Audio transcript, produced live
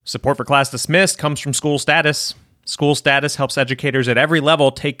Support for Class Dismissed comes from School Status. School Status helps educators at every level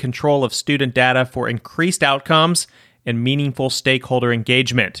take control of student data for increased outcomes and meaningful stakeholder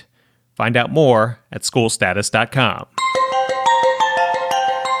engagement. Find out more at schoolstatus.com.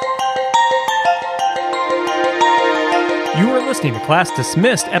 You are listening to Class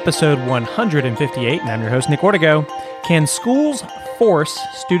Dismissed, episode 158, and I'm your host, Nick Ortego. Can schools force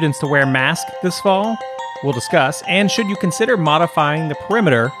students to wear masks this fall? We'll discuss. And should you consider modifying the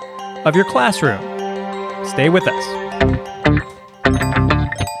perimeter of your classroom? Stay with us.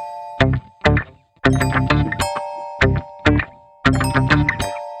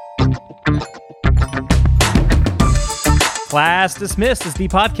 Class Dismissed is the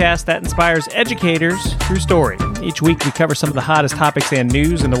podcast that inspires educators through story. Each week, we cover some of the hottest topics and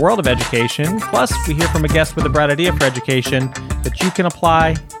news in the world of education. Plus, we hear from a guest with a bright idea for education that you can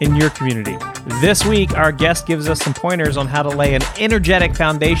apply in your community. This week, our guest gives us some pointers on how to lay an energetic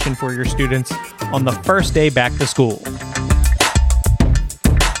foundation for your students on the first day back to school.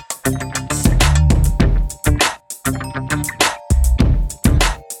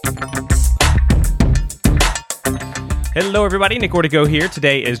 Hello, everybody. Nick Ortego here.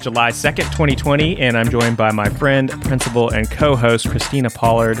 Today is July 2nd, 2020, and I'm joined by my friend, principal, and co-host, Christina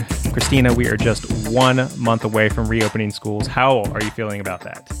Pollard. Christina, we are just 1 month away from reopening schools. How are you feeling about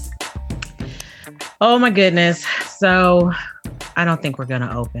that? Oh, my goodness. So I don't think we're going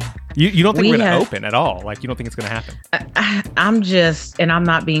to open. You don't think we're going to open at all? Like, you don't think it's going to happen? I'm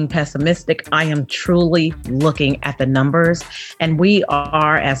not being pessimistic. I am truly looking at the numbers. And we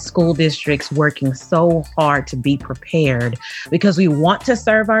are, as school districts, working so hard to be prepared because we want to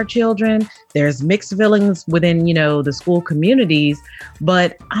serve our children. There's mixed feelings within, the school communities.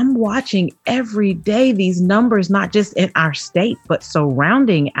 But I'm watching every day these numbers, not just in our state, but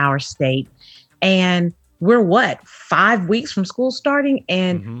surrounding our state. And we're 5 weeks from school starting,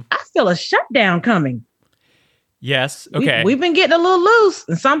 and I feel a shutdown coming. Yes. Okay. We've been getting a little loose,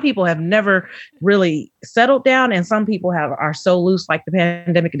 and some people have never really settled down, and some people are so loose, like the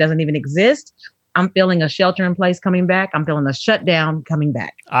pandemic, it doesn't even exist. I'm feeling a shelter in place coming back. I'm feeling a shutdown coming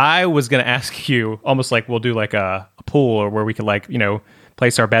back. I was going to ask you, almost like we'll do like a pool, or where we could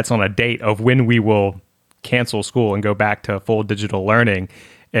place our bets on a date of when we will cancel school and go back to full digital learning.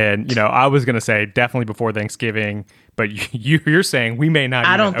 And, I was going to say definitely before Thanksgiving, but you're saying we may not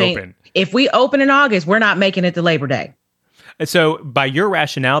even open. If we open in August, we're not making it to Labor Day. So by your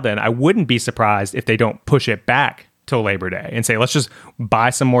rationale, then, I wouldn't be surprised if they don't push it back till Labor Day and say, let's just buy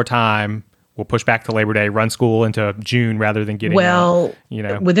some more time. We'll push back to Labor Day, run school into June rather than getting out,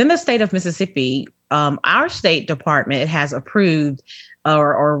 Within the state of Mississippi, our state department has approved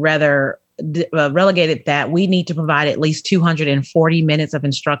or rather relegated that we need to provide at least 240 minutes of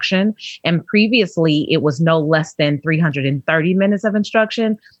instruction. And previously, it was no less than 330 minutes of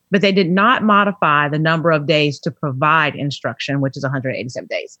instruction, but they did not modify the number of days to provide instruction, which is 187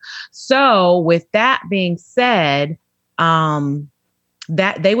 days. So with that being said,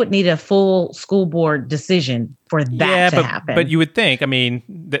 that they would need a full school board decision for that to happen. But you would think,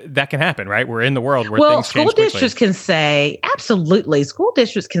 that can happen, right? We're in the world where things change school districts can say, absolutely. School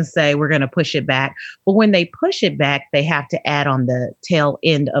districts can say, we're going to push it back. But when they push it back, they have to add on the tail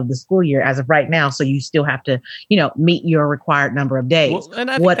end of the school year as of right now. So you still have to, meet your required number of days. Well, and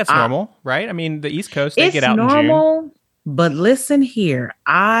I think that's normal, right? The East Coast, they get out in June. It's normal, but listen here.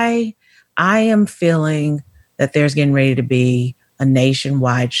 I am feeling that there's getting ready to be a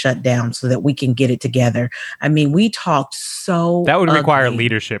nationwide shutdown so that we can get it together. We talked so that would require ugly.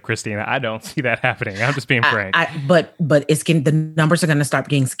 Leadership, Christina. I don't see that happening. I'm just being frank. But the numbers are going to start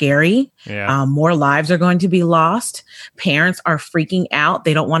getting scary. Yeah. More lives are going to be lost. Parents are freaking out.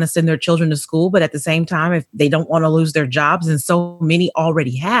 They don't want to send their children to school, but at the same time, if they don't want to lose their jobs, and so many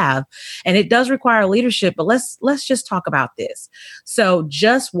already have, and it does require leadership. But let's just talk about this. So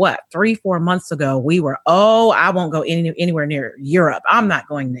just 3-4 months ago, we were, I won't go anywhere near Europe. I'm not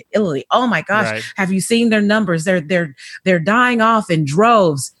going to Italy. Oh my gosh. Right. Have you seen their numbers? They're dying off in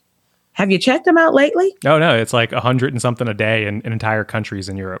droves. Have you checked them out lately? No, it's like 100 and something a day in entire countries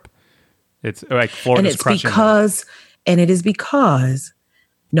in Europe. It's like Florida's crushing. And it is because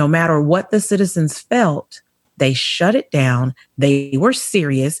no matter what the citizens felt, they shut it down. They were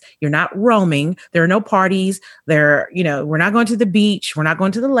serious. You're not roaming. There are no parties. We're not going to the beach. We're not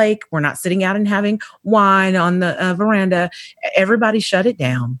going to the lake. We're not sitting out and having wine on the veranda. Everybody shut it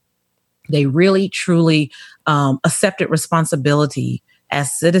down. They really, truly accepted responsibility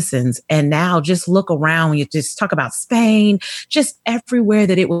as citizens. And now just look around when you just talk about Spain, just everywhere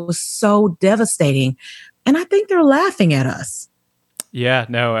that it was so devastating. And I think they're laughing at us. Yeah,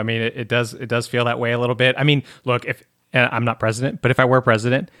 no, it does feel that way a little bit. Look, and I'm not president, but if I were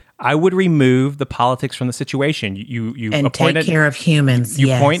president, I would remove the politics from the situation. You and take care of humans. You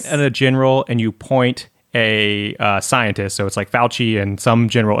point at a general and you point a scientist. So it's like Fauci and some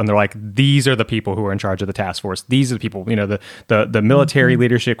general, and they're like, these are the people who are in charge of the task force. These are the people, the military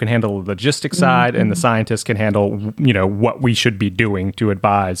leadership can handle the logistics side, and the scientists can handle, what we should be doing to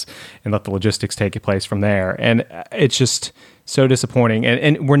advise, and let the logistics take place from there. And it's just so disappointing.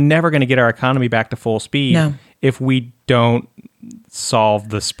 And we're never going to get our economy back to full speed if we don't solve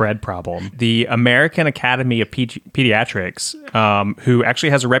the spread problem. The American Academy of Pediatrics, who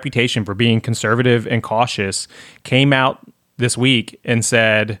actually has a reputation for being conservative and cautious, came out this week and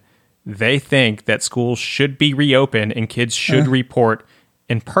said they think that schools should be reopened and kids should report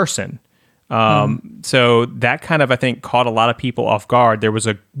in person. So that kind of, I think, caught a lot of people off guard. There was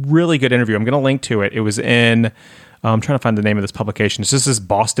a really good interview. I'm going to link to it. It was in... I'm trying to find the name of this publication. This is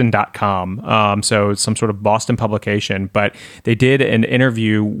Boston.com. So it's some sort of Boston publication. But they did an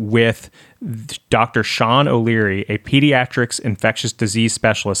interview with Dr. Sean O'Leary, a pediatrics infectious disease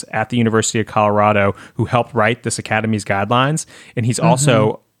specialist at the University of Colorado, who helped write this academy's guidelines. And he's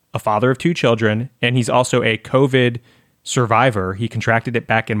also a father of 2 children. And he's also a COVID survivor. He contracted it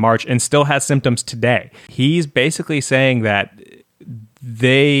back in March and still has symptoms today. He's basically saying that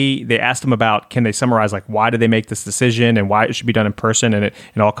they asked him about, can they summarize, like, why did they make this decision and why it should be done in person? And it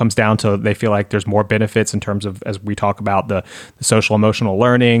all comes down to they feel like there's more benefits in terms of, as we talk about, the social emotional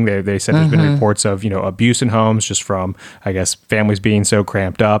learning. They said there's been reports of, abuse in homes just from, I guess, families being so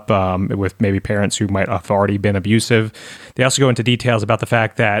cramped up with maybe parents who might have already been abusive. They also go into details about the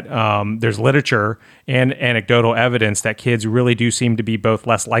fact that there's literature and anecdotal evidence that kids really do seem to be both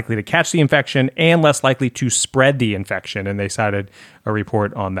less likely to catch the infection and less likely to spread the infection. And they cited a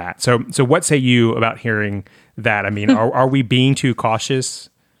report on that. So what say you about hearing that? I mean, are we being too cautious?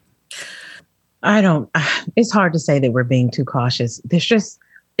 It's hard to say that we're being too cautious. This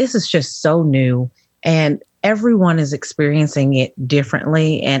is just so new, and everyone is experiencing it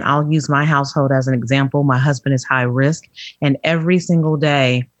differently. And I'll use my household as an example. My husband is high risk, and every single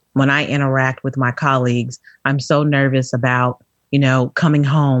day when I interact with my colleagues, I'm so nervous about, coming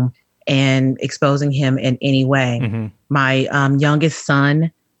home and exposing him in any way. My youngest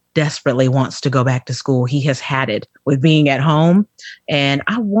son desperately wants to go back to school. He has had it with being at home, and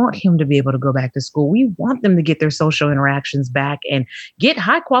I want him to be able to go back to school. We want them to get their social interactions back and get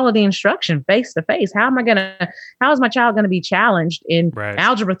high quality instruction face to face. How is my child going to be challenged in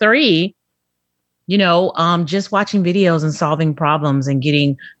Algebra 3? Just watching videos and solving problems and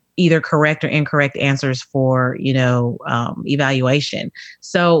getting either correct or incorrect answers for, evaluation.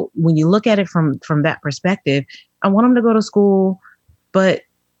 So when you look at it from that perspective, I want them to go to school, but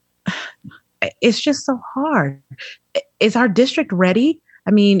it's just so hard. Is our district ready?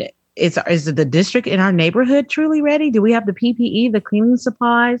 I mean, is the district in our neighborhood truly ready? Do we have the PPE, the cleaning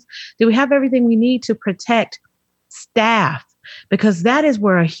supplies? Do we have everything we need to protect staff? Because that is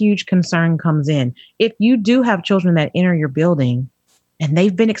where a huge concern comes in. If you do have children that enter your building and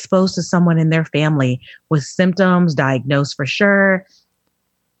they've been exposed to someone in their family with symptoms, diagnosed for sure,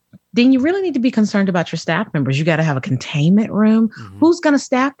 then you really need to be concerned about your staff members. You got to have a containment room. Who's going to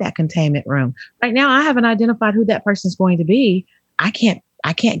staff that containment room? Right now, I haven't identified who that person's going to be. I can't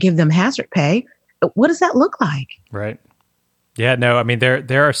give them hazard pay. What does that look like? Right. Yeah, no, I mean,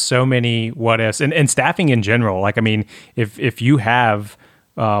 there are so many what ifs and staffing in general. Like, I mean, if you have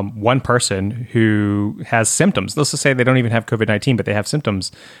one person who has symptoms, let's just say they don't even have COVID-19, but they have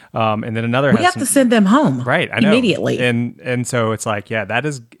symptoms. And then another, we have to send them home. Right. I know. Immediately. And so it's like, yeah, that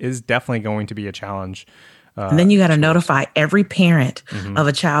is definitely going to be a challenge. And then you got to notify every parent of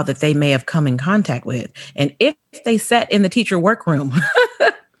a child that they may have come in contact with. And if they sat in the teacher workroom,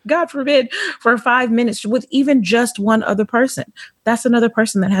 God forbid, for 5 minutes with even just one other person, that's another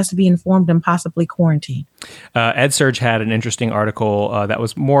person that has to be informed and possibly quarantined. EdSurge had an interesting article that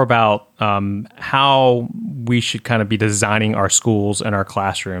was more about how we should kind of be designing our schools and our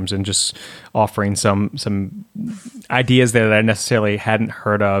classrooms, and just offering some ideas that I necessarily hadn't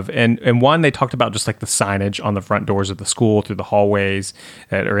heard of. And one, they talked about just like the signage on the front doors of the school, through the hallways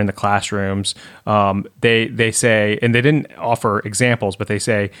that are in the classrooms. They say, and they didn't offer examples, but they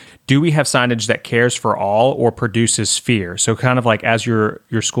say, do we have signage that cares for all or produces fear? So kind of like as your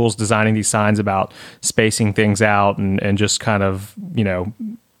school's designing these signs about spacing things out and just kind of,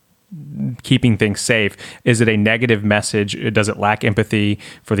 keeping things safe, is it a negative message? Does it lack empathy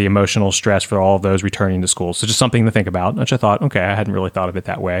for the emotional stress for all of those returning to school? So just something to think about, which I thought, okay, I hadn't really thought of it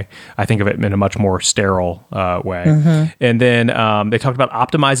that way. I think of it in a much more sterile way. And then they talked about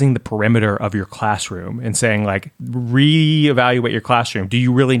optimizing the perimeter of your classroom and saying, like, reevaluate your classroom. Do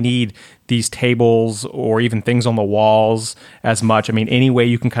you really need these tables or even things on the walls as much. I mean, any way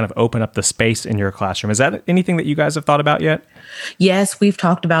you can kind of open up the space in your classroom. Is that anything that you guys have thought about yet? Yes, we've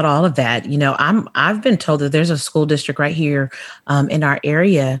talked about all of that. I've been told that there's a school district right here in our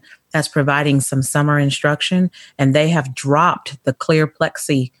area that's providing some summer instruction, and they have dropped the clear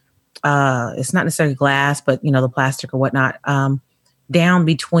plexi. It's not necessarily glass, but the plastic or whatnot, down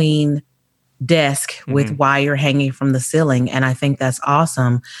between desk with wire hanging from the ceiling. And I think that's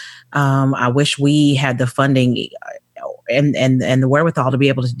awesome. I wish we had the funding and the wherewithal to be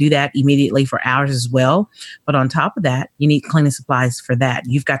able to do that immediately for ours as well. But on top of that, you need cleaning supplies for that.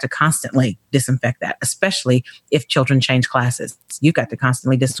 You've got to constantly disinfect that, especially if children change classes. You've got to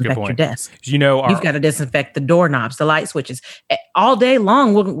constantly disinfect your desk. You've got to disinfect the doorknobs, the light switches. All day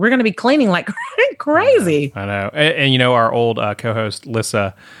long, we're going to be cleaning like crazy. I know. And our old co-host,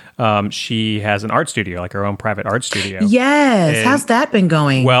 Lissa, she has an art studio, like her own private art studio. Yes. And how's that been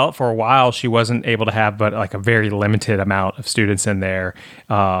going? Well, for a while, she wasn't able to have but like a very limited amount of students in there.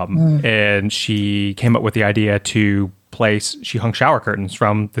 And she came up with the idea to she hung shower curtains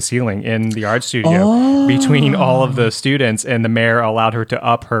from the ceiling in the art studio between all of the students, and the mayor allowed her to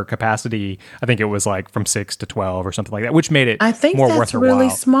up her capacity. I think it was like from 6 to 12 or something like that, which made it more worth her while.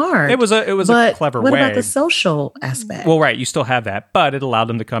 Really smart. It was a clever way. What about the social aspect? Well, right, you still have that, but it allowed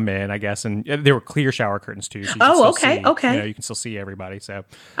them to come in, I guess, and there were clear shower curtains too. So okay. You can still see everybody. So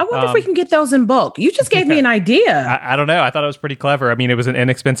I wonder if we can get those in bulk. You just gave me an idea. I don't know. I thought it was pretty clever. I mean, it was an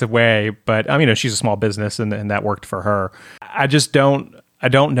inexpensive way, but she's a small business, and that worked for her. I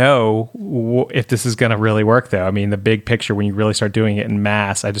don't know if this is going to really work, though. I mean, the big picture, when you really start doing it in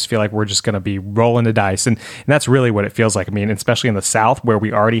mass, I just feel like we're just going to be rolling the dice. And that's really what it feels like. I mean, especially in the South, where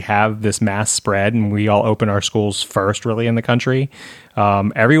we already have this mass spread and we all open our schools first, really, in the country.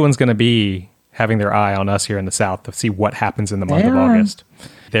 Everyone's going to be having their eye on us here in the South to see what happens in the month of August.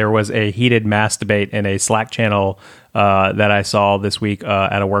 There was a heated mass debate in a Slack channel that I saw this week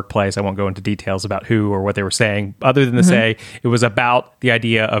at a workplace. I won't go into details about who or what they were saying, other than to say it was about the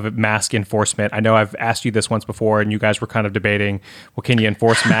idea of mask enforcement. I know I've asked you this once before, and you guys were kind of debating, well, can you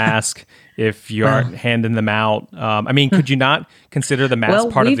enforce mask if you aren't handing them out? Could you not consider the mask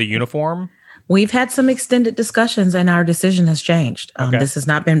part of the uniform? We've had some extended discussions, and our decision has changed. This has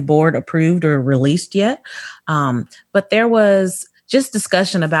not been board approved or released yet. But there was just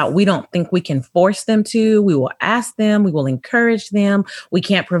discussion about, we don't think we can force them to. We will ask them. We will encourage them. We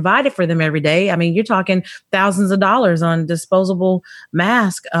can't provide it for them every day. I mean, you're talking thousands of dollars on disposable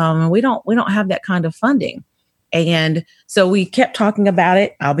mask. We don't have that kind of funding. And so we kept talking about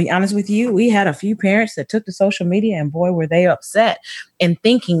it. I'll be honest with you. We had a few parents that took to social media, and boy, were they upset, and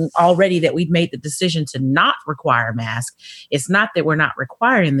thinking already that we'd made the decision to not require masks. It's not that we're not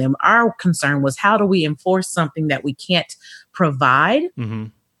requiring them. Our concern was, how do we enforce something that we can't provide?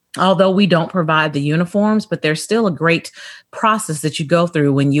 Although we don't provide the uniforms, but there's still a great process that you go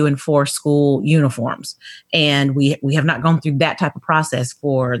through when you enforce school uniforms. And we have not gone through that type of process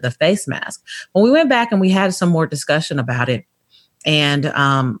for the face mask. When we went back and we had some more discussion about it, and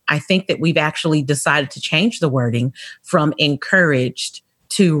I think that we've actually decided to change the wording from encouraged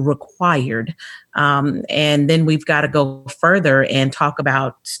to required. And then we've got to go further and talk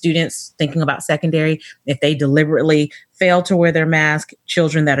about students thinking about secondary. If they deliberately fail to wear their mask,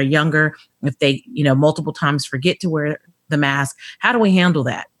 children that are younger, if they, multiple times forget to wear the mask, how do we handle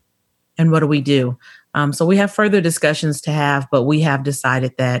that? And what do we do? So we have further discussions to have, but we have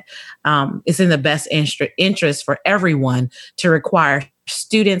decided that it's in the best interest for everyone to require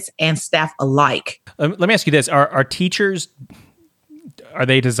students and staff alike. Let me ask you this. Are teachers... Are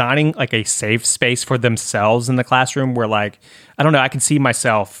they designing like a safe space for themselves in the classroom where, like, I don't know, I can see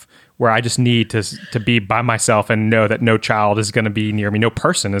myself where I just need to be by myself and know that no child is going to be near me, no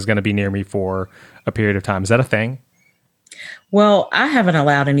person is going to be near me for a period of time? Is that a thing? Well, I haven't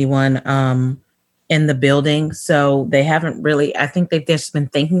allowed anyone in the building, so they haven't really, I think they've just been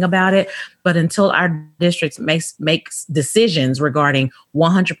thinking about it. But until our district makes decisions regarding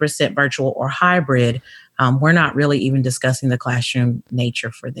 100% virtual or hybrid, we're not really even discussing the classroom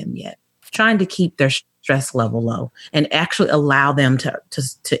nature for them yet. Trying to keep their stress level low and actually allow them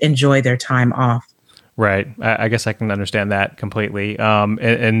to enjoy their time off. Right. I guess I can understand that completely.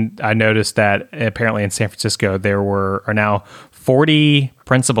 And I noticed that apparently in San Francisco, there are now 40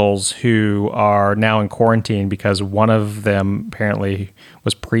 principals who are now in quarantine because one of them apparently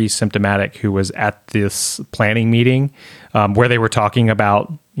was pre-symptomatic, who was at this planning meeting where they were talking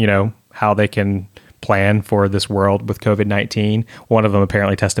about, how they can plan for this world with COVID-19. One of them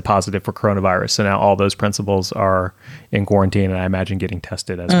apparently tested positive for coronavirus. So now all those principals are in quarantine, and I imagine getting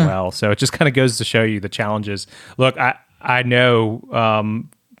tested as well. So it just kind of goes to show you the challenges. Look, I know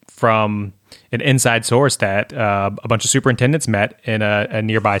from an inside source that a bunch of superintendents met in a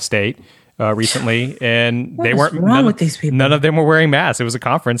nearby state recently, and What is wrong with these people? None of them were wearing masks. It was a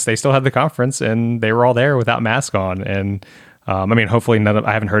conference. They still had the conference, and they were all there without masks on. And I mean, hopefully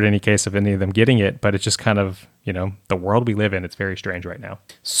I haven't heard any case of any of them getting it, but it's just kind of, the world we live in. It's very strange right now.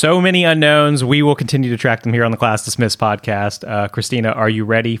 So many unknowns. We will continue to track them here on the Class Dismissed podcast. Christina, are you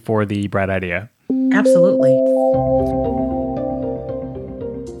ready for the bright idea? Absolutely.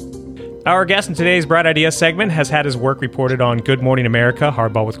 Our guest in today's Bright Idea segment has had his work reported on Good Morning America,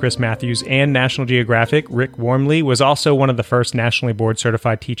 Hardball with Chris Matthews, and National Geographic. Rick Wormeli was also one of the first nationally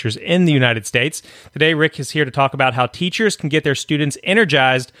board-certified teachers in the United States. Today, Rick is here to talk about how teachers can get their students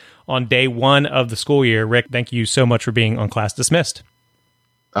energized on day one of the school year. Rick, thank you so much for being on Class Dismissed.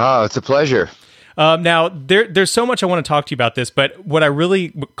 Oh, it's a pleasure. Now, there's so much I want to talk to you about this, but what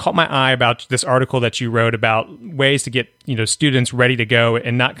really caught my eye about this article that you wrote about ways to get students ready to go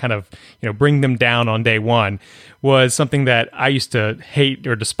and not kind of bring them down on day one was something that I used to hate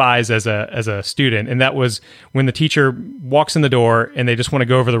or despise as a student, and that was when the teacher walks in the door and they just want to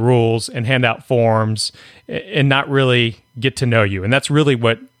go over the rules and hand out forms and not really get to know you. And that's really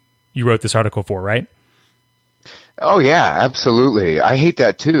what you wrote this article for, right? Oh, yeah, absolutely. I hate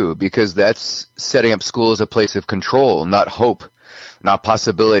that too, because that's setting up school as a place of control, not hope, not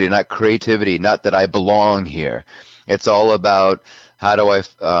possibility, not creativity, not that I belong here. It's all about how do I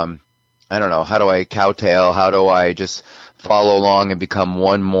cowtail? How do I just follow along and become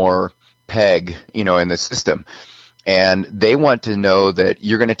one more peg, in the system? And they want to know that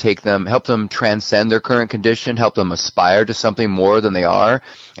you're going to take them, help them transcend their current condition, help them aspire to something more than they are,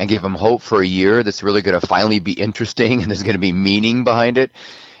 and give them hope for a year that's really going to finally be interesting and there's going to be meaning behind it.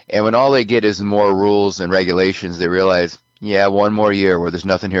 And when all they get is more rules and regulations, they realize, yeah, one more year where there's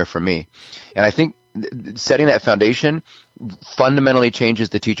nothing here for me. And I think setting that foundation fundamentally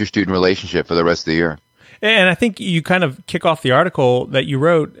changes the teacher-student relationship for the rest of the year. And I think you kind of kick off the article that you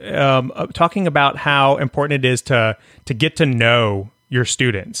wrote talking about how important it is to get to know your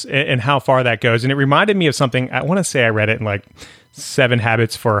students and how far that goes. And it reminded me of something, I want to say I read it in like 7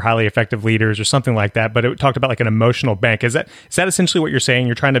 Habits for Highly Effective Leaders or something like that, but it talked about like an emotional bank. Is that essentially what you're saying?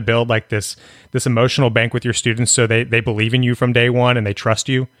 You're trying to build like this emotional bank with your students so they believe in you from day one and they trust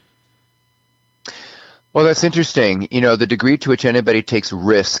you? Well, that's interesting. The degree to which anybody takes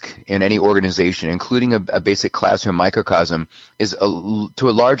risk in any organization, including a basic classroom microcosm, is to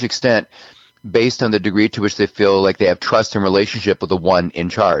a large extent based on the degree to which they feel like they have trust and relationship with the one in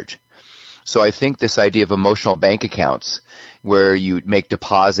charge. So I think this idea of emotional bank accounts, where you make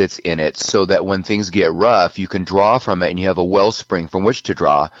deposits in it so that when things get rough, you can draw from it and you have a wellspring from which to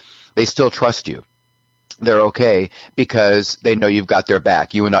draw, they still trust you. They're okay because they know you've got their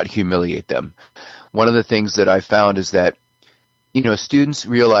back. You will not humiliate them. One of the things that I found is that, students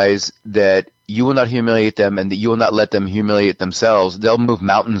realize that you will not humiliate them and that you will not let them humiliate themselves. They'll move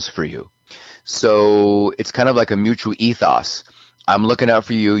mountains for you. So it's kind of like a mutual ethos. I'm looking out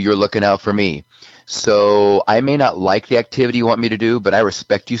for you. You're looking out for me. So I may not like the activity you want me to do, but I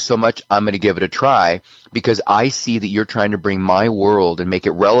respect you so much, I'm going to give it a try because I see that you're trying to bring my world and make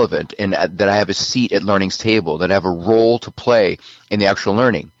it relevant and that I have a seat at learning's table, that I have a role to play in the actual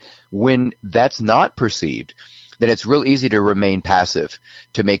learning. When that's not perceived, then it's real easy to remain passive,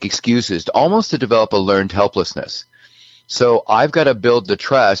 to make excuses, to develop a learned helplessness. So I've got to build the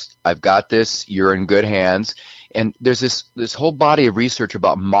trust. I've got this. You're in good hands. And there's this whole body of research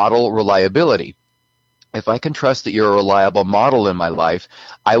about model reliability. If I can trust that you're a reliable model in my life,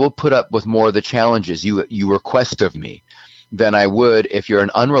 I will put up with more of the challenges you request of me than I would if you're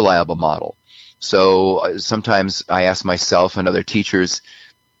an unreliable model. So sometimes I ask myself and other teachers,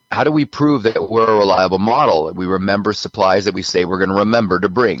 how do we prove that we're a reliable model? We remember supplies that we say we're going to remember to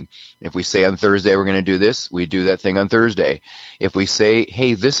bring. If we say on Thursday we're going to do this, we do that thing on Thursday. If we say,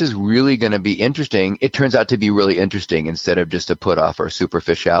 hey, this is really going to be interesting, it turns out to be really interesting instead of just a put off or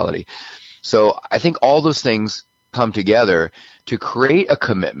superficiality. So I think all those things come together to create a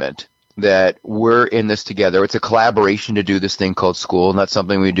commitment that we're in this together. It's a collaboration to do this thing called school, not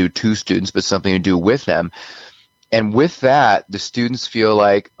something we do to students, but something we do with them. And with that, the students feel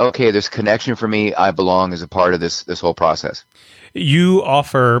like, okay, there's connection for me. I belong as a part of this whole process. You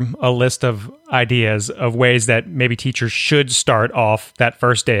offer a list of ideas of ways that maybe teachers should start off that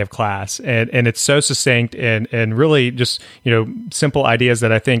first day of class. And it's so succinct and really just, simple ideas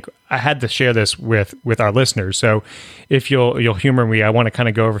that I think I had to share this with our listeners. So if you'll humor me, I want to kind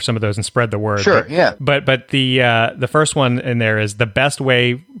of go over some of those and spread the word. Sure, yeah. But the first one in there is the best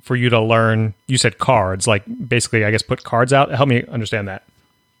way for you to learn, you said cards, like basically, I guess, put cards out. Help me understand that.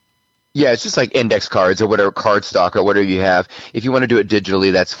 Yeah, it's just like index cards or whatever, cardstock or whatever you have. If you want to do it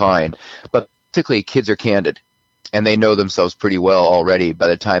digitally, that's fine. But basically, kids are candid, and they know themselves pretty well already by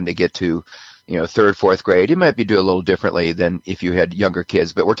the time they get to, third, fourth grade. You might be doing a little differently than if you had younger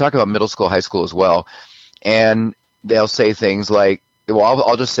kids, but we're talking about middle school, high school as well. And they'll say things like, well,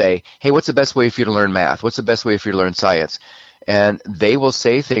 I'll just say, hey, what's the best way for you to learn math? What's the best way for you to learn science? And they will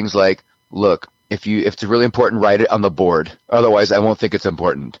say things like, look, if it's really important, write it on the board. Otherwise, I won't think it's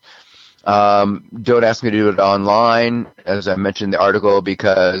important. Don't ask me to do it online, as I mentioned in the article,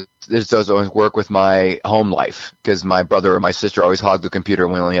 because this doesn't always work with my home life, because my brother or my sister always hog the computer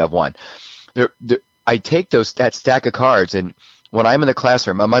and we only have one. I take that stack of cards, and when I'm in the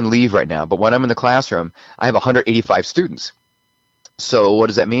classroom, I'm on leave right now, but when I'm in the classroom, I have 185 students. So what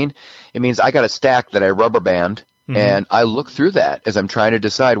does that mean? It means I got a stack that I rubber band, and I look through that as I'm trying to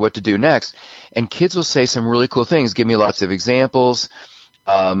decide what to do next. And kids will say some really cool things, give me lots of examples.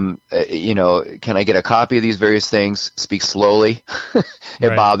 Can I get a copy of these various things? Speak slowly.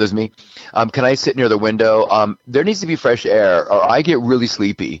 It bothers me. Can I sit near the window? There needs to be fresh air, or I get really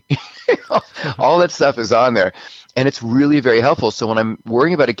sleepy. All that stuff is on there. And it's really very helpful. So when I'm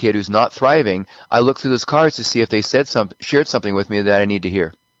worrying about a kid who's not thriving, I look through those cards to see if they shared something with me that I need to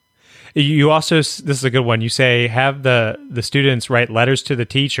hear. You also, this is a good one, you say have the students write letters to the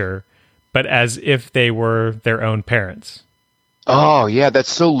teacher, but as if they were their own parents. Oh, yeah,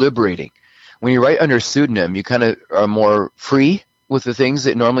 that's so liberating. When you write under a pseudonym, you kind of are more free with the things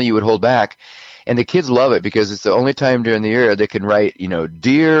that normally you would hold back. And the kids love it because it's the only time during the year they can write,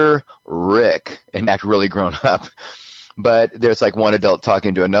 Dear Rick, and act really grown up. But there's like one adult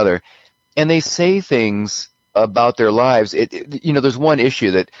talking to another. And they say things about their lives. There's one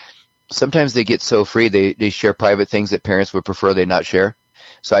issue that sometimes they get so free, they share private things that parents would prefer they not share.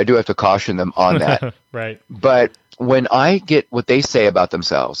 So I do have to caution them on that. Right. But when I get what they say about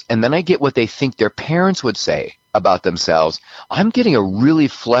themselves, and then I get what they think their parents would say about themselves, I'm getting a really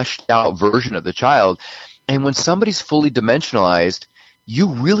fleshed out version of the child. And when somebody's fully dimensionalized, you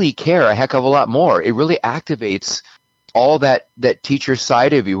really care a heck of a lot more. It really activates all that teacher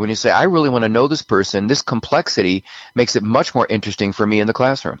side of you when you say, I really want to know this person. This complexity makes it much more interesting for me in the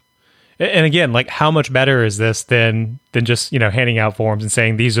classroom. And again, like how much better is this than just, handing out forms and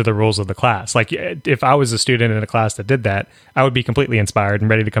saying these are the rules of the class? Like if I was a student in a class that did that, I would be completely inspired and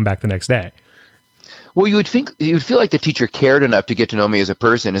ready to come back the next day. Well, you would feel like the teacher cared enough to get to know me as a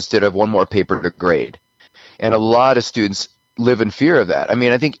person instead of one more paper to grade. And a lot of students live in fear of that. I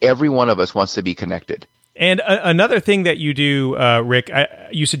mean, I think every one of us wants to be connected. And another thing that you do, Rick,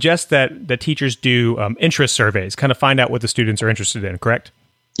 you suggest that the teachers do interest surveys, kind of find out what the students are interested in, correct?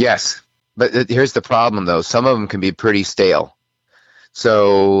 Yes. But here's the problem, though. Some of them can be pretty stale.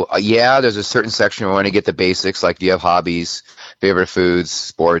 So, there's a certain section where I want to get the basics, like do you have hobbies, favorite foods,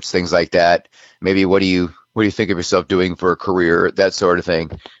 sports, things like that. Maybe what do you think of yourself doing for a career, that sort of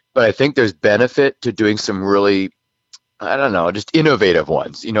thing. But I think there's benefit to doing some really, just innovative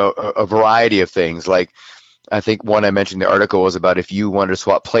ones, a variety of things. Like I think one I mentioned in the article was about if you wanted to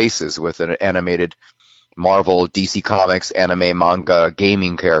swap places with an animated Marvel, DC Comics, anime, manga,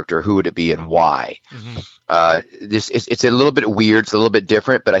 gaming character, who would it be and why? Mm-hmm. It's a little bit weird, it's a little bit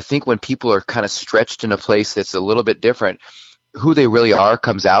different, but I think when people are kind of stretched in a place that's a little bit different, who they really are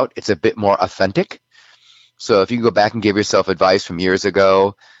comes out. It's a bit more authentic. So if you can go back and give yourself advice from years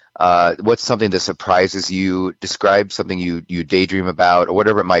ago, what's something that surprises you? Describe something you daydream about or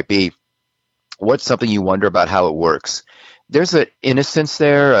whatever it might be. What's something you wonder about how it works? There's an innocence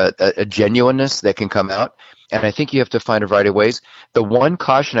there, a genuineness that can come out, and I think you have to find a variety of ways. The one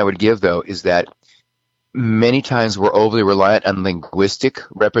caution I would give, though, is that many times we're overly reliant on linguistic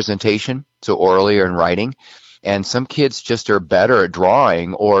representation, so orally or in writing, and some kids just are better at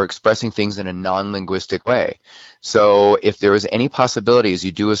drawing or expressing things in a non-linguistic way. So if there is any possibility as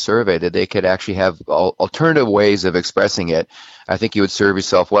you do a survey that they could actually have alternative ways of expressing it, I think you would serve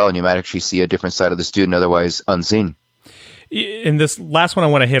yourself well, and you might actually see a different side of the student otherwise unseen. In this last one I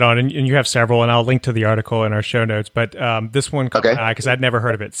want to hit on, and you have several, and I'll link to the article in our show notes, but this one caught my eye because I'd never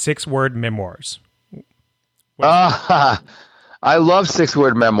heard of it. 6-word memoirs. I love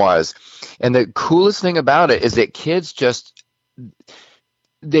 6-word memoirs. And the coolest thing about it is that kids just,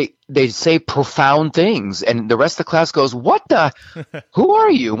 they say profound things, and the rest of the class goes, what the, who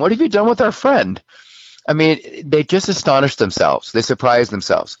are you? What have you done with our friend? I mean, they just astonish themselves. They surprise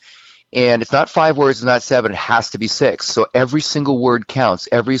themselves. And it's not 5 words, it's not 7, it has to be 6. So every single word counts.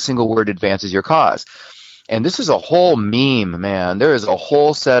 Every single word advances your cause. And this is a whole meme, man. There is a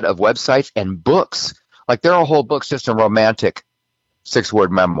whole set of websites and books. Like there are whole books just in romantic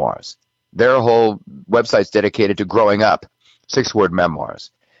 6-word memoirs. There are whole websites dedicated to growing up 6-word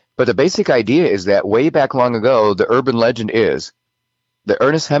memoirs. But the basic idea is that way back long ago, the urban legend is that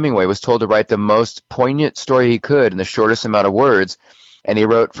Ernest Hemingway was told to write the most poignant story he could in the shortest amount of words, and he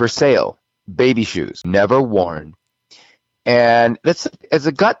wrote, "For sale, baby shoes, never worn." And that's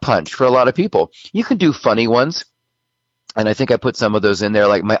a gut punch for a lot of people. You can do funny ones, and I think I put some of those in there,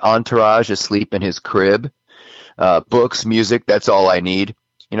 like my entourage asleep in his crib, books, music, that's all I need,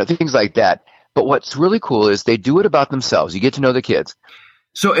 things like that. But what's really cool is they do it about themselves. You get to know the kids.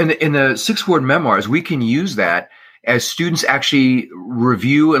 So in the 6-word memoirs, we can use that as students actually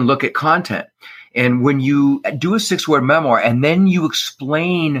review and look at content. And when you do a 6-word memoir and then you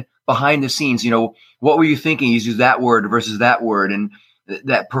explain behind the scenes, what were you thinking? You use that word versus that word, and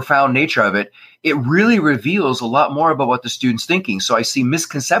that profound nature of it, it really reveals a lot more about what the student's thinking. So I see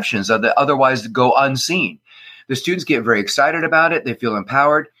misconceptions that otherwise go unseen. The students get very excited about it. They feel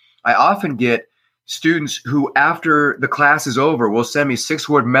empowered. I often get students who, after the class is over, will send me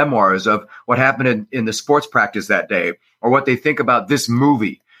 6-word memoirs of what happened in the sports practice that day, or what they think about this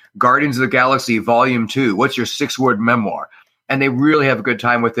movie, Guardians of the Galaxy Volume 2. What's your 6-word memoir? And they really have a good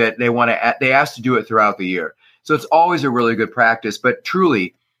time with it. They ask to do it throughout the year. So it's always a really good practice. But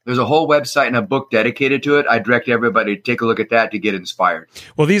truly, there's a whole website and a book dedicated to it. I direct everybody to take a look at that to get inspired.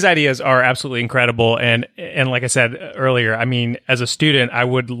 Well, these ideas are absolutely incredible. And like I said earlier, I mean, as a student, I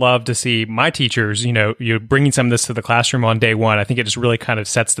would love to see my teachers, you're bringing some of this to the classroom on day one. I think it just really kind of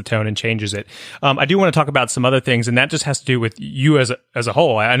sets the tone and changes it. I do want to talk about some other things, and that just has to do with you as a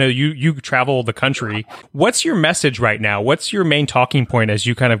whole. I know you travel the country. What's your message right now? What's your main talking point as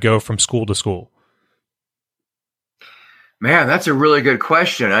you kind of go from school to school? Man, that's a really good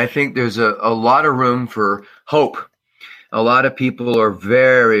question. I think there's a lot of room for hope. A lot of people are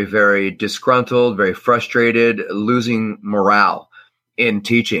very, very disgruntled, very frustrated, losing morale in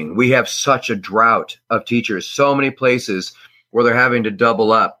teaching. We have such a drought of teachers, so many places where they're having to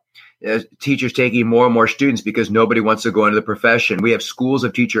double up. Teachers taking more and more students because nobody wants to go into the profession. We have schools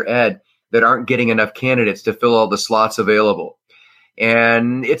of teacher ed that aren't getting enough candidates to fill all the slots available.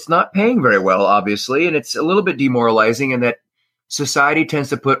 And it's not paying very well, obviously, and it's a little bit demoralizing in that society tends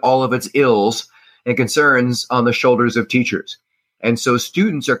to put all of its ills and concerns on the shoulders of teachers. And so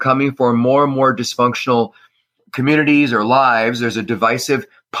students are coming for more and more dysfunctional communities or lives. There's a divisive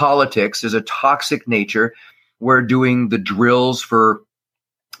politics. There's a toxic nature. We're doing the drills for,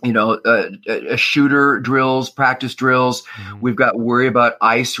 shooter drills, practice drills. Mm-hmm. We've got worry about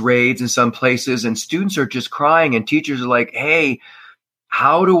ICE raids in some places, and students are just crying, and teachers are like, hey,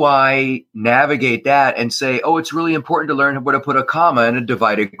 how do I navigate that and say, oh, it's really important to learn where to put a comma in a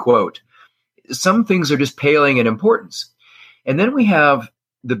divided quote? Some things are just paling in importance. And then we have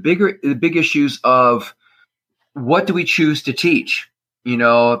the big issues of what do we choose to teach?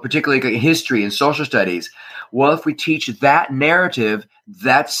 Particularly history and social studies. Well, if we teach that narrative,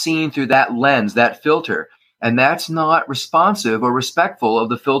 that's seen through that lens, that filter, and that's not responsive or respectful of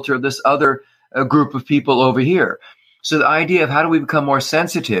the filter of this other group of people over here. So the idea of how do we become more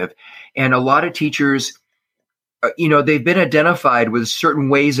sensitive? And a lot of teachers, they've been identified with certain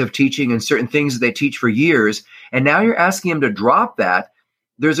ways of teaching and certain things that they teach for years. And now you're asking them to drop that.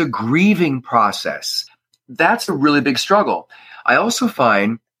 There's a grieving process. That's a really big struggle. I also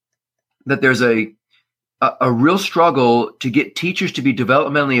find that there's a real struggle to get teachers to be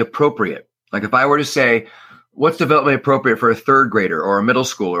developmentally appropriate. Like if I were to say, what's developmentally appropriate for a third grader or a middle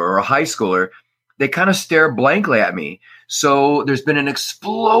schooler or a high schooler, they kind of stare blankly at me. So there's been an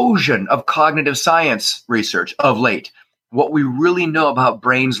explosion of cognitive science research of late. What we really know about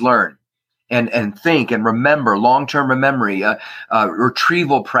brains learn and think and remember, long-term memory,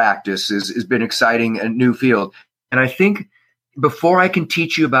 retrieval practice has been exciting, a new field. And I think before I can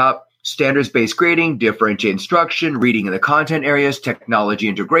teach you about standards-based grading, differentiated instruction, reading in the content areas, technology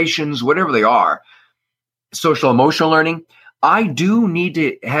integrations, whatever they are, social emotional learning, I do need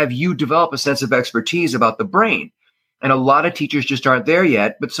to have you develop a sense of expertise about the brain. And a lot of teachers just aren't there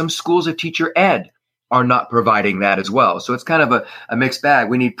yet, but some schools of teacher ed are not providing that as well. So it's kind of a mixed bag.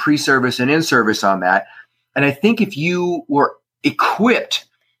 We need pre-service and in-service on that. And I think if you were equipped,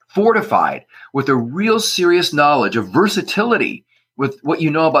 fortified with a real serious knowledge of versatility with what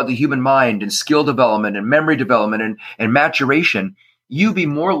you know about the human mind and skill development and memory development and maturation, you'd be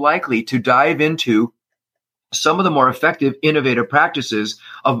more likely to dive into some of the more effective, innovative practices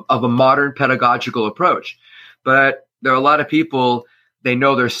of a modern pedagogical approach. But there are a lot of people, they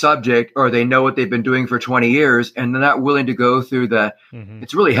know their subject or they know what they've been doing for 20 years, and they're not willing to go through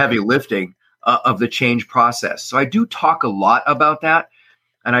it's really heavy lifting of the change process. So I do talk a lot about that.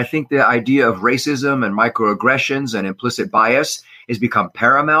 And I think the idea of racism and microaggressions and implicit bias has become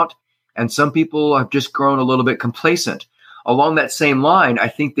paramount. And some people have just grown a little bit complacent Along that same line, I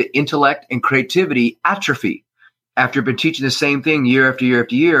think that intellect and creativity atrophy after you've been teaching the same thing year after year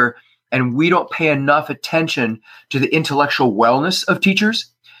after year. And we don't pay enough attention to the intellectual wellness of teachers,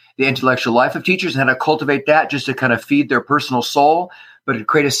 the intellectual life of teachers, and how to cultivate that just to kind of feed their personal soul, but to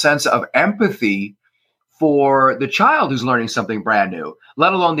create a sense of empathy for the child who's learning something brand new,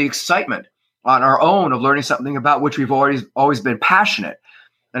 let alone the excitement on our own of learning something about which we've always been passionate.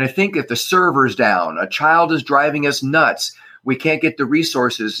 And I think if the server's down, a child is driving us nuts, we can't get the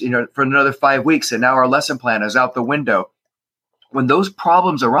resources, for another 5 weeks, and now our lesson plan is out the window. When those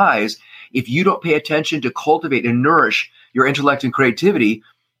problems arise, if you don't pay attention to cultivate and nourish your intellect and creativity,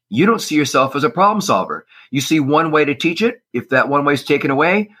 you don't see yourself as a problem solver. You see one way to teach it. If that one way is taken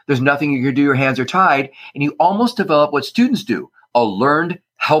away, there's nothing you can do. Your hands are tied. And you almost develop what students do, a learned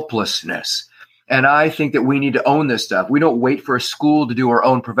helplessness. And I think that we need to own this stuff. We don't wait for a school to do our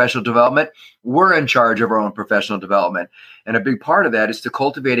own professional development. We're in charge of our own professional development. And a big part of that is to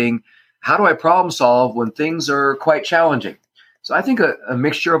cultivating, how do I problem solve when things are quite challenging? So I think a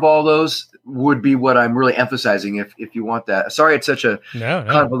mixture of all those would be what I'm really emphasizing if you want that. Sorry, it's such a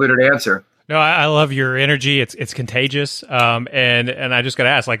convoluted answer. No, I love your energy. It's contagious. And I just got to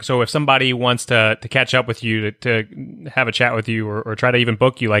ask, so if somebody wants to catch up with you, to have a chat with you or try to even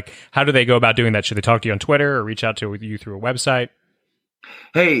book you, how do they go about doing that? Should they talk to you on Twitter or reach out to you through a website?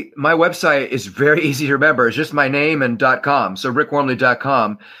 Hey, my website is very easy to remember. It's just my name and .com. So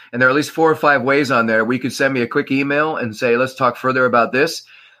rickwormeli.com. And there are at least 4 or 5 ways on there where you could send me a quick email and say, let's talk further about this.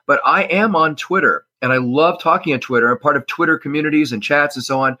 But I am on Twitter, and I love talking on Twitter. I'm part of Twitter communities and chats and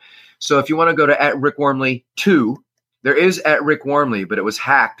so on. So if you want to go to @rickwormeli2, there is @rickwormeli, but it was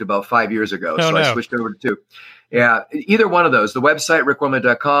hacked about 5 years ago. I switched over to 2. Yeah, either one of those, the website,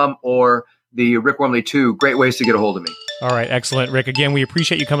 rickwormeli.com, or the Rick Wormeli 2, great ways to get a hold of me. All right, excellent. Rick, again, we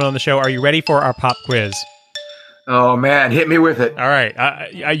appreciate you coming on the show. Are you ready for our pop quiz? Oh, man, hit me with it. All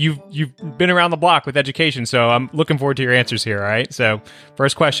right. You've been around the block with education, so I'm looking forward to your answers here, all right? So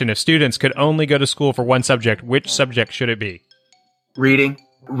first question, if students could only go to school for one subject, which subject should it be? Reading.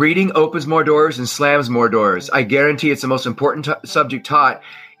 Reading opens more doors and slams more doors. I guarantee it's the most important subject taught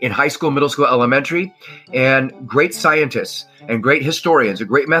in high school, middle school, elementary. And great scientists and great historians and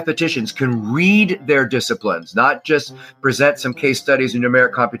great mathematicians can read their disciplines, not just present some case studies in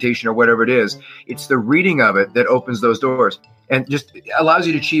numeric computation or whatever it is. It's the reading of it that opens those doors and just allows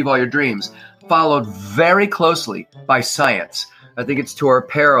you to achieve all your dreams, followed very closely by science. I think it's to our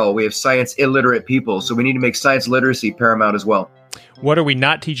peril. We have science illiterate people, so we need to make science literacy paramount as well. What are we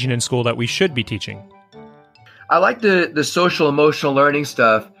not teaching in school that we should be teaching? I like the social emotional learning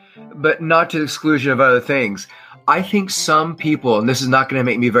stuff, but not to the exclusion of other things. I think some people, and this is not going to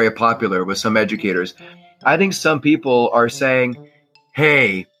make me very popular with some educators, I think some people are saying,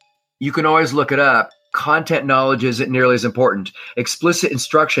 hey, you can always look it up. Content knowledge isn't nearly as important. Explicit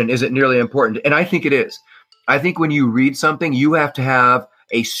instruction isn't nearly important. And I think it is. I think when you read something, you have to have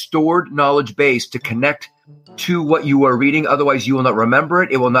a stored knowledge base to connect to what you are reading. Otherwise, you will not remember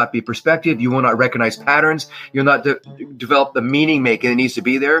it. It will not be perspective. You will not recognize patterns. You'll not develop the meaning making that needs to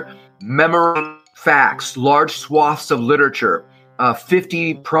be there. Memorize facts, large swaths of literature,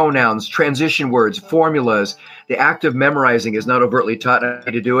 50 pronouns, transition words, formulas. The act of memorizing is not overtly taught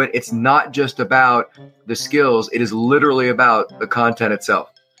how to do it. It's not just about the skills. It is literally about the content itself.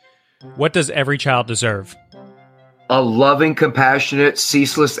 What does every child deserve? A loving, compassionate,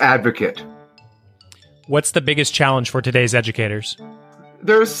 ceaseless advocate. What's the biggest challenge for today's educators?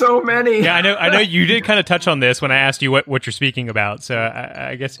 There's so many. Yeah, I know you did kind of touch on this when I asked you what you're speaking about. So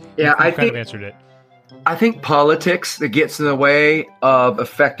I guess you kind of answered it. I think politics that gets in the way of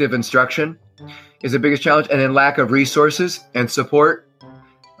effective instruction is the biggest challenge. And then lack of resources and support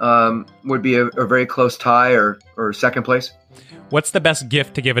would be a very close tie or second place. What's the best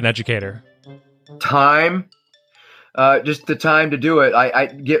gift to give an educator? Time. Just the time to do it.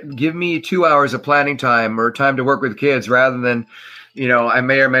 Give me 2 hours of planning time or time to work with kids rather than, I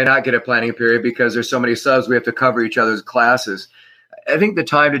may or may not get a planning period because there's so many subs we have to cover each other's classes. I think the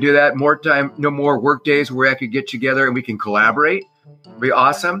time to do that, more time, no more work days where I could get together and we can collaborate, would be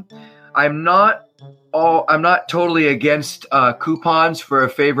awesome. I'm not totally against coupons for a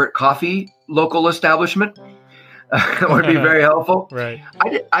favorite coffee local establishment. Would be very helpful. Right.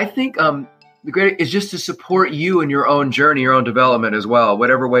 I think the great is just to support you in your own journey, your own development as well,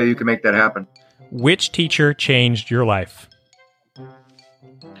 whatever way you can make that happen. Which teacher changed your life?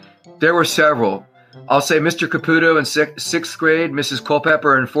 There were several. I'll say Mr. Caputo in sixth grade, Mrs.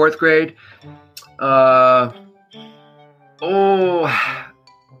 Culpepper in fourth grade. Mrs.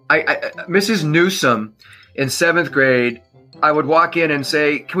 Newsom in seventh grade. I would walk in and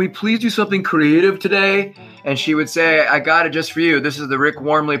say, "Can we please do something creative today?" and she would say, I got it just for you. This is the Rick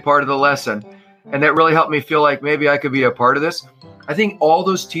Wormeli part of the lesson. And that really helped me feel like maybe I could be a part of this. I think all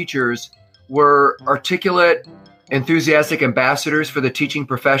those teachers were articulate, enthusiastic ambassadors for the teaching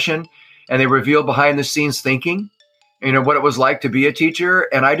profession, and they revealed behind the scenes thinking, what it was like to be a teacher.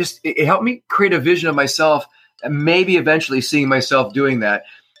 And it helped me create a vision of myself, and maybe eventually seeing myself doing that.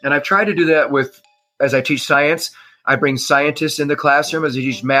 And I've tried to do that as I teach science. I bring scientists in the classroom. As I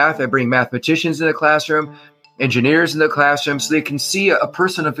teach math, I bring mathematicians in the classroom, engineers in the classroom, so they can see a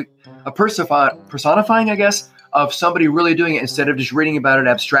personifying, I guess, of somebody really doing it instead of just reading about it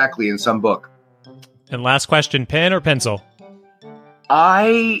abstractly in some book. And last question, pen or pencil?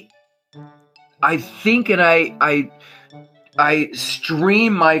 I think, and I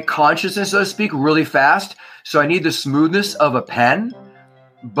stream my consciousness, so to speak, really fast. So I need the smoothness of a pen,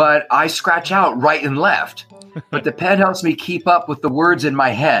 but I scratch out right and left. But the pen helps me keep up with the words in my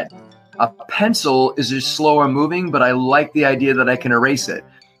head. A pencil is just slower moving, but I like the idea that I can erase it.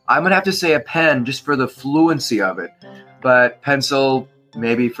 I'm going to have to say a pen just for the fluency of it, but pencil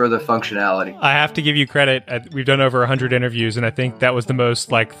maybe for the functionality. I have to give you credit. We've done over 100 interviews, and I think that was the most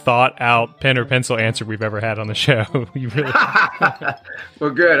thought out pen or pencil answer we've ever had on the show. You really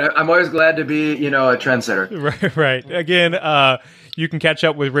Well, good. I'm always glad to be, a trendsetter. Right. Again, you can catch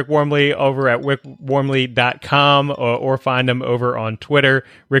up with Rick Wormeli over at rickwormeli.com or find him over on Twitter.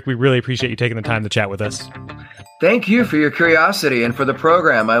 Rick, we really appreciate you taking the time to chat with us. Thank you for your curiosity and for the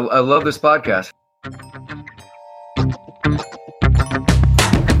program. I love this podcast.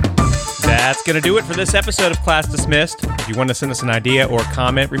 That's going to do it for this episode of Class Dismissed. If you want to send us an idea or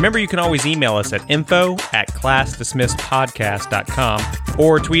comment, remember you can always email us at info@classdismissedpodcast.com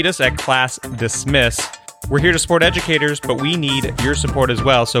or tweet us at classdismiss. We're here to support educators, but we need your support as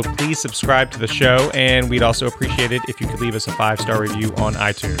well, so please subscribe to the show, and we'd also appreciate it if you could leave us a 5-star review on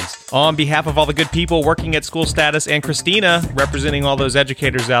iTunes. On behalf of all the good people working at School Status and Christina, representing all those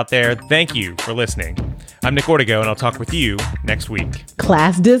educators out there, thank you for listening. I'm Nick Ortego, and I'll talk with you next week.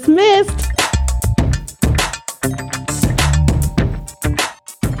 Class dismissed.